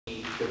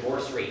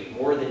divorce rate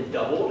more than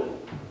doubled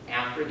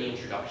after the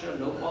introduction of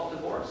no-fault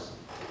divorce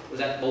was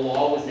that the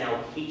law was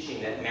now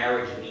teaching that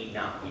marriage need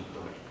not be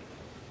permanent,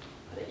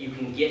 that you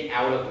can get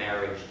out of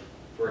marriage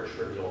for a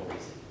trivial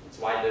reason. That's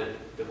why the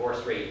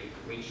divorce rate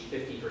reached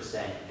 50%,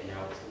 and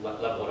now it's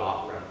leveled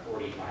off around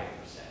 45%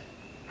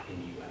 in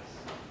the US.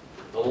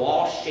 The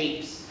law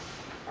shapes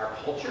our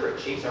culture. It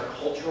shapes our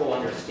cultural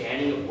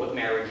understanding of what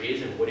marriage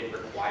is and what it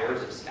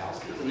requires of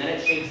spouses, and then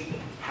it shapes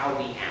how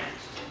we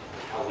act,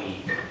 how we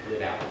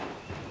live out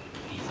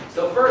these things.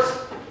 So first,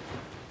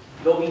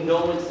 there'll be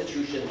no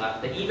institution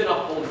left that even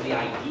upholds the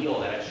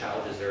ideal that a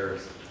child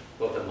deserves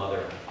both a mother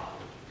and a father.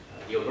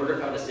 The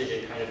Obergefell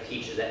decision kind of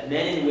teaches that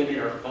men and women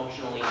are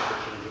functionally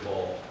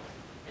interchangeable,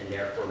 and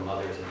therefore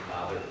mothers and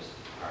fathers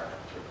are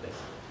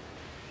replaceable.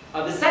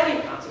 The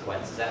second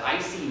consequence is that I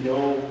see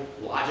no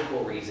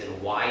logical reason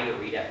why the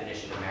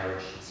redefinition of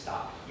marriage should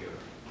stop here.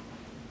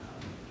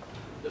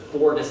 The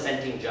 4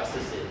 dissenting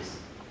justices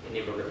in the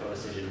Obergefell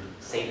decision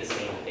say the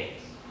same things.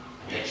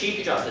 And the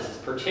Chief Justice is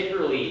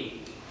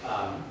particularly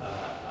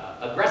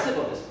aggressive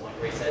on this point,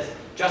 where he says,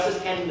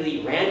 Justice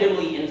Kennedy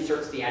randomly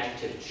inserts the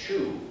adjective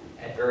true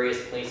at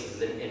various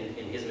places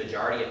in his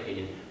majority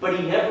opinion, but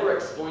he never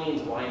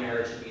explains why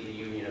marriage should be the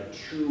union of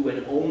true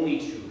and only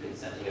two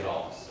consenting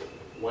adults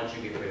once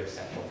you get rid of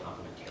sexual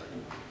complementarity.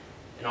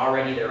 And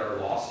already there are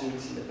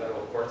lawsuits in the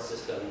federal court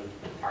system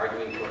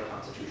arguing for a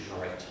constitutional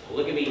right to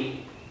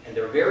polygamy, and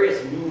there are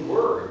various new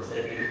words that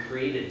have been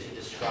created to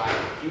describe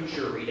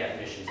future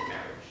redefinitions of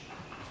marriage.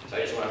 So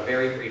I just want to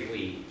very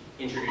briefly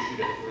introduce you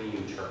to 3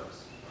 new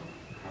terms.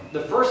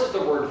 The first is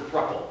the word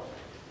throuple.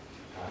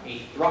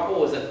 A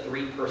throuple is a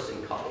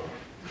 3-person couple.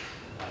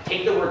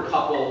 Take the word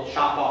couple,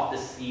 chop off the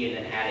C, and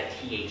then add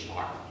a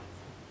THR.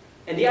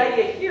 And the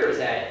idea here is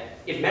that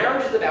if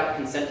marriage is about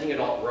consenting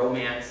adult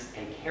romance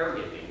and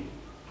caregiving,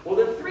 well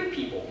then 3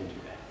 people can do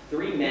that.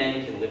 3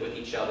 men can live with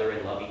each other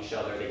and love each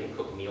other. They can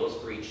cook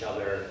meals for each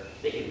other.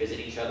 They can visit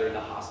each other in the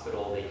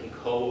hospital. They can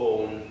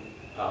co-own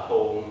a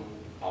home.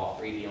 All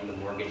 3 be on the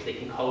mortgage. They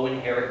can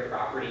co-inherit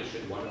property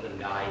should one of them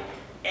die.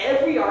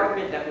 Every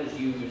argument that was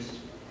used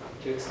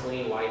to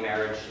explain why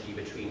marriage should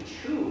be between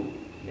 2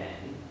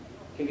 men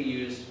can be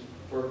used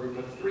for a group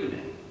of 3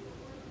 men.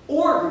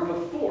 Or a group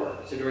of 4.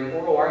 So during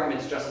oral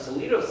arguments, Justice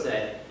Alito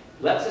said,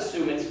 let's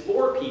assume it's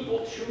 4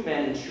 people, 2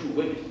 men and 2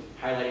 women,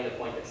 highlighting the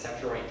point that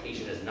sexual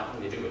orientation has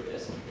nothing to do with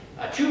this.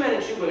 2 men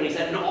and 2 women, he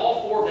said, and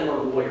all 4 of them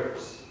are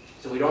lawyers.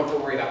 So we don't have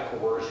to worry about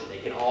coercion. They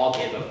can all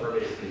give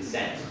affirmative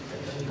consent.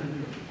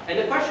 And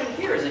the question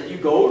here is, if you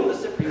go to the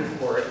Supreme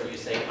Court and you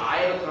say, I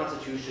have a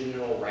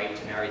constitutional right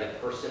to marry the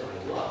person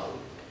I love,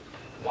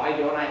 why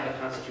don't I have a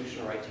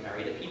constitutional right to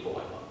marry the people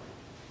I love?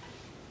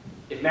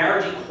 If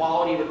marriage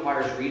equality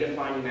requires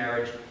redefining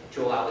marriage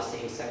to allow the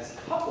same-sex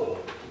couple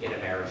to get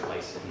a marriage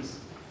license,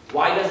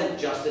 why doesn't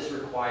justice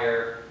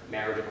require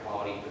marriage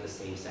equality for the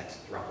same-sex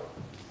throuple?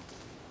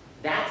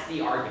 That's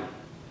the argument.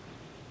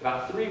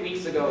 About 3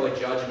 weeks ago, a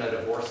judge in a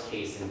divorce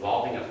case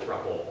involving a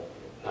throuple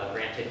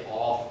granted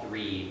all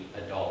 3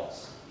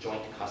 adults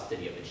joint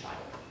custody of the child.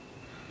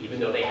 Even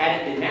though they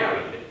hadn't been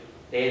married,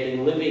 they had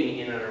been living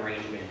in an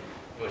arrangement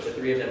in which the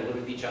 3 of them lived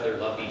with each other,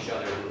 loved each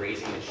other, and were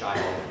raising the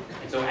child.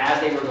 And so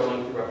as they were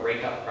going through a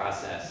breakup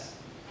process,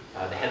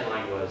 the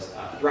headline was,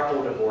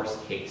 throuple divorce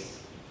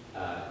case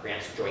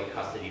grants joint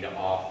custody to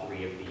all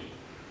 3 of the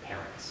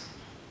parents.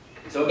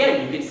 And so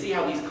again, you can see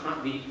how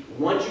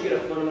once you get a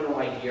fundamental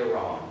idea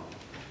wrong,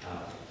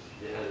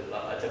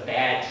 it's a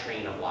bad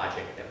train of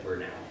logic that we're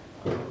now.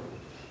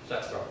 So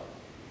that's throuple.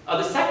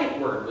 The second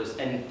word was,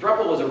 and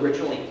throuple was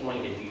originally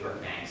coined in New York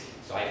Magazine.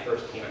 So I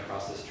first came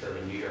across this term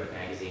in New York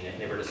Magazine,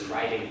 and they were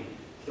describing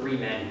 3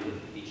 men who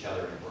lived with each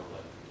other in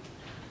Brooklyn.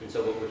 And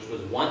so which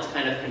was once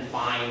kind of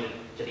confined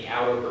to the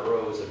outer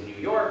boroughs of New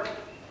York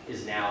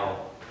is now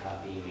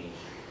being made.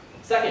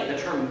 Second,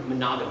 the term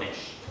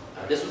monogamish.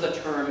 This was a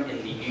term in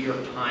the New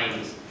York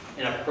Times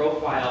in a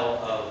profile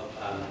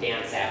of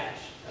Dan Savage,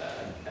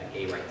 a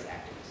gay rights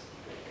activist.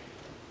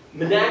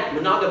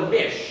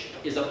 Monogamish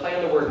is a play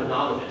on the word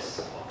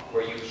monogamous,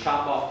 where you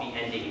chop off the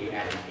ending and you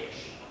add an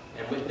ish.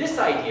 And with this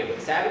idea,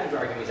 what Savage was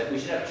arguing is that we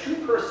should have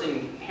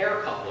 2-person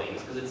pair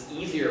couplings, because it's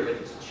easier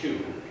with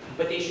 2,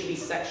 but they should be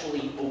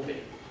sexually open.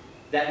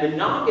 That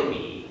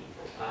monogamy,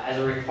 as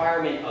a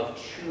requirement of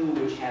 2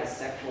 which has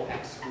sexual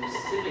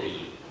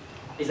exclusivity,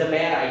 is a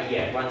bad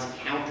idea. It runs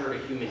counter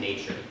to human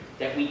nature.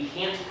 That we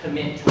can't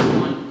commit to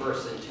one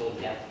person till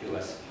death do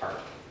us part.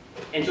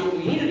 And so what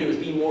we need to do is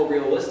be more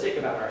realistic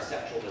about our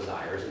sexual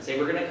desires and say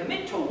we're going to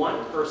commit to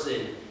one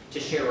person to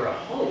share a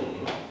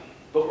home,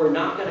 but we're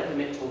not going to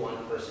commit to one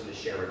person to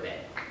share a bed.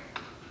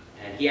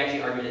 And he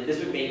actually argued that this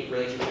would make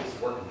relationships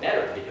work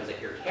better, because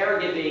if your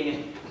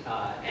caregiving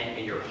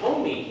and your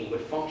homemaking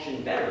would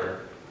function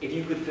better if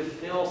you could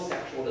fulfill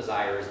sexual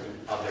desires in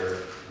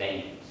other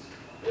venues.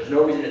 There's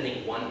no reason to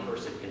think one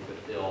person can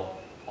fulfill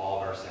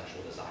all of our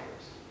sexual desires.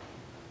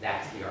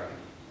 That's the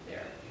argument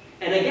there.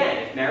 And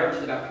again, if marriage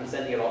is about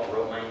consenting adult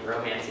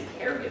romance and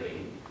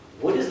caregiving,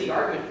 what is the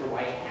argument for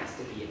why it has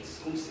to be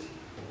exclusive?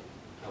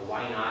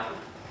 Why not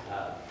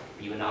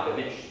be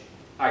monogamish?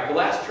 All right, the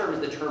last term is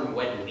the term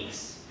wed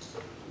lease.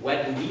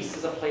 Wed lease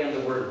is a play on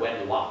the word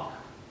wedlock.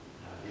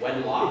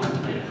 Wedlock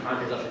kind of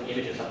conjures up an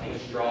image of something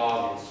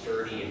strong and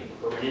sturdy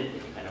and permanent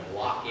that you kind of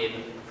lock in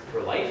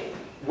for life.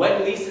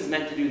 Wed lease is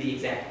meant to do the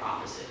exact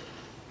opposite.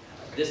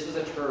 This was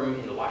a term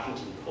in the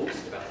Washington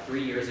Post about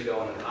 3 years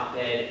ago on an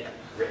op-ed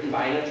written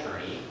by an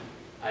attorney.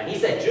 And he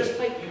said, just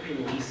like you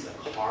can lease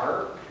a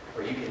car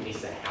or you can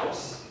lease a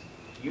house,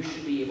 you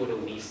should be able to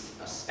lease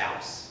a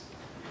spouse.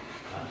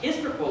 His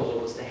proposal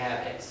was to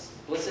have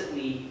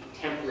explicitly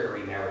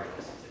temporary marriage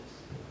licenses.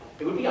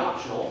 It would be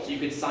optional, so you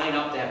could sign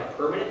up to have a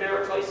permanent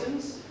marriage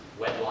license,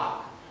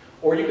 wedlock,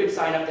 or you could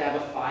sign up to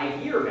have a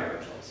 5-year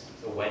marriage license,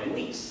 a wed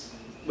lease,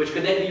 which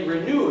could then be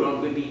renewed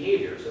on good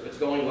behavior. So if it's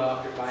going well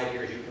after 5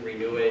 years, you can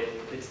renew it.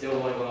 If it's still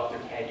going well after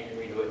 10, you can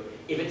renew it.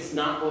 If it's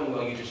not going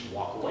well, you just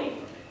walk away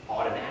from it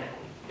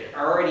automatically. It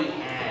already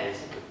has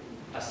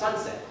a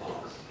sunset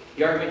clause.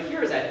 The argument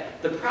here is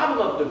that the problem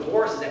of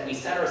divorce is that we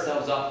set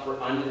ourselves up for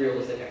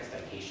unrealistic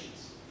expectations.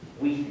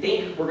 We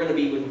think we're going to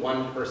be with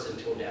one person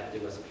till death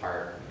do us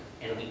part,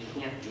 and we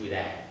can't do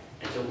that.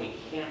 And so we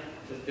can't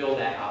fulfill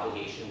that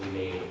obligation we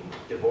made.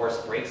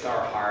 Divorce breaks our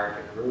heart,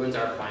 it ruins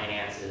our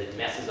finances, it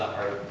messes up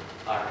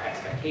our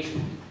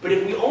expectations. But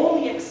if we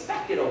only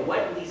expected a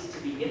wed lease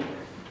to begin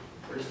with,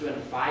 we're just doing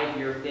a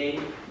 5-year thing,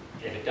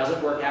 and if it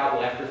doesn't work out,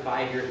 well, after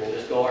 5 years, we'll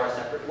just go our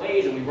separate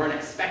ways, and we weren't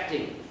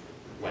expecting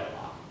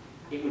wedlock.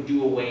 It would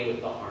do away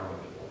with the harm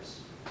of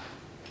divorce.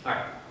 All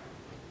right,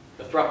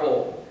 the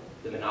throuple,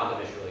 the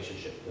monogamous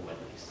relationship, the wed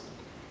lease.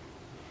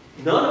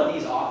 None of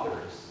these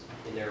authors,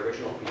 in their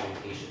original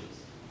presentations,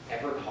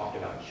 ever talked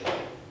about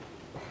children.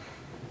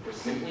 We're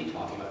simply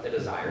talking about the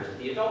desires of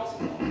the adults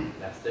involved.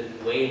 That's the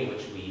way in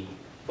which we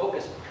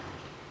focus on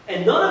it.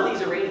 And none of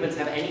these arrangements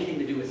have anything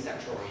to do with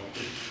sexual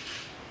orientation.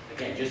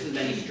 Again, just as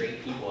many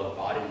straight people have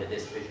bought into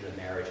this vision of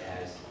marriage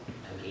as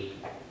gay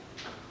people.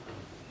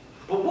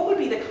 But what would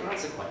be the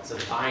consequence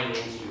of buying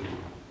into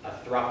a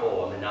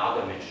throuple, a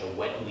monogamous, a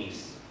wed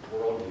lease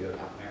worldview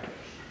about marriage?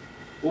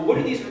 Well, what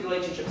do these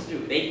relationships do?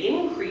 They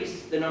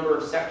increase the number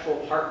of sexual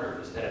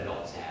partners that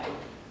adults have.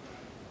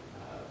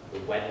 The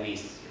wed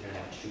lease, you're going to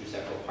have 2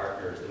 sexual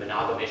partners. The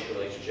monogamous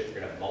relationship, you're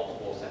going to have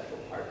multiple sexual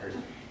partners.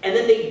 And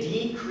then they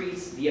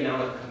decrease the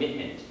amount of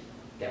commitment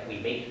that we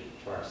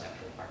make to our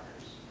sexual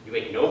partners. You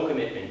make no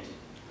commitment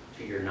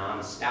to your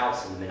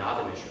non-spouse in the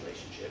monogamous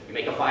relationship. You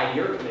make a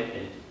 5-year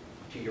commitment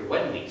to your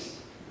wed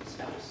lease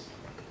spouse.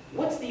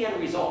 What's the end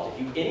result?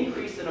 If you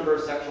increase the number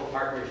of sexual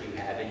partners you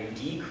have and you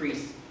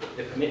decrease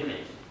the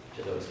commitment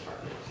to those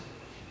partners,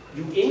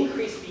 you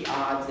increase the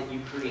odds that you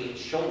create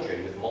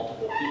children with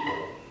multiple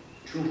people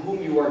to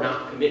whom you are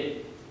not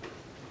committed.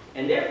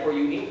 And therefore,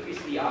 you increase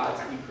the odds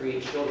that you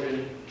create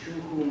children to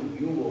whom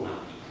you will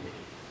not be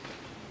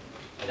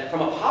committed. And that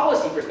from a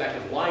policy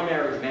perspective, why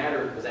marriage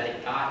mattered was that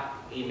it got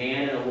a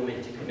man and a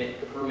woman to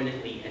commit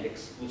permanently and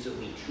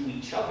exclusively to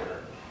each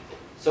other,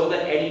 so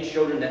that any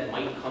children that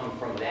might come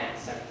from that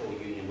sexual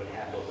union would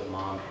have both a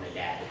mom and a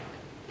dad.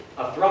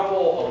 A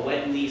throuple, a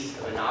wed lease,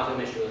 a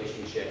monogamous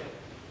relationship,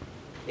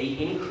 they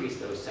increase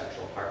those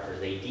sexual partners,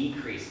 they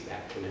decrease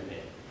that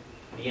commitment.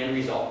 The end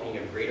result being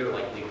a greater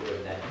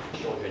likelihood that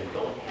children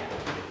don't have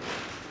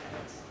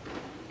commitments.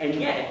 And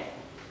yet,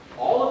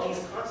 all of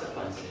these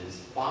consequences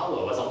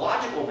follow as a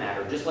logical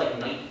matter, just like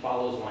night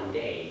follows one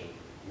day,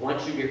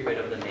 once you get rid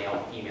of the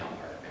male-female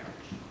part of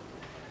marriage.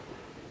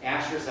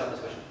 Ask yourself this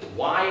question: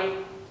 why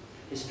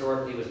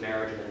historically was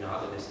marriage a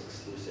monogamous,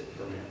 exclusive,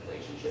 permanent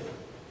relationship?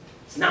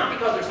 It's not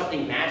because there's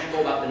something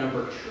magical about the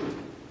number 2.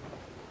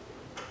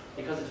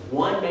 Because it's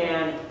one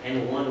man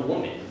and one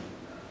woman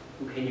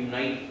who can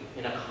unite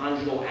in a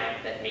conjugal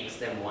act that makes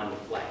them one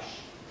flesh.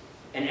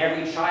 And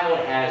every child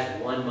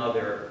has one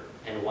mother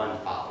and one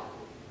father.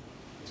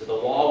 And so the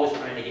law was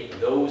trying to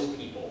get those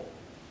people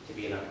to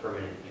be in a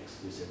permanent,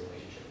 exclusive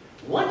relationship.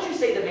 Once you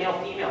say the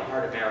male-female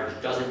part of marriage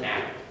doesn't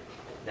matter,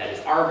 that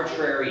it's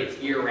arbitrary, it's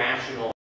irrational,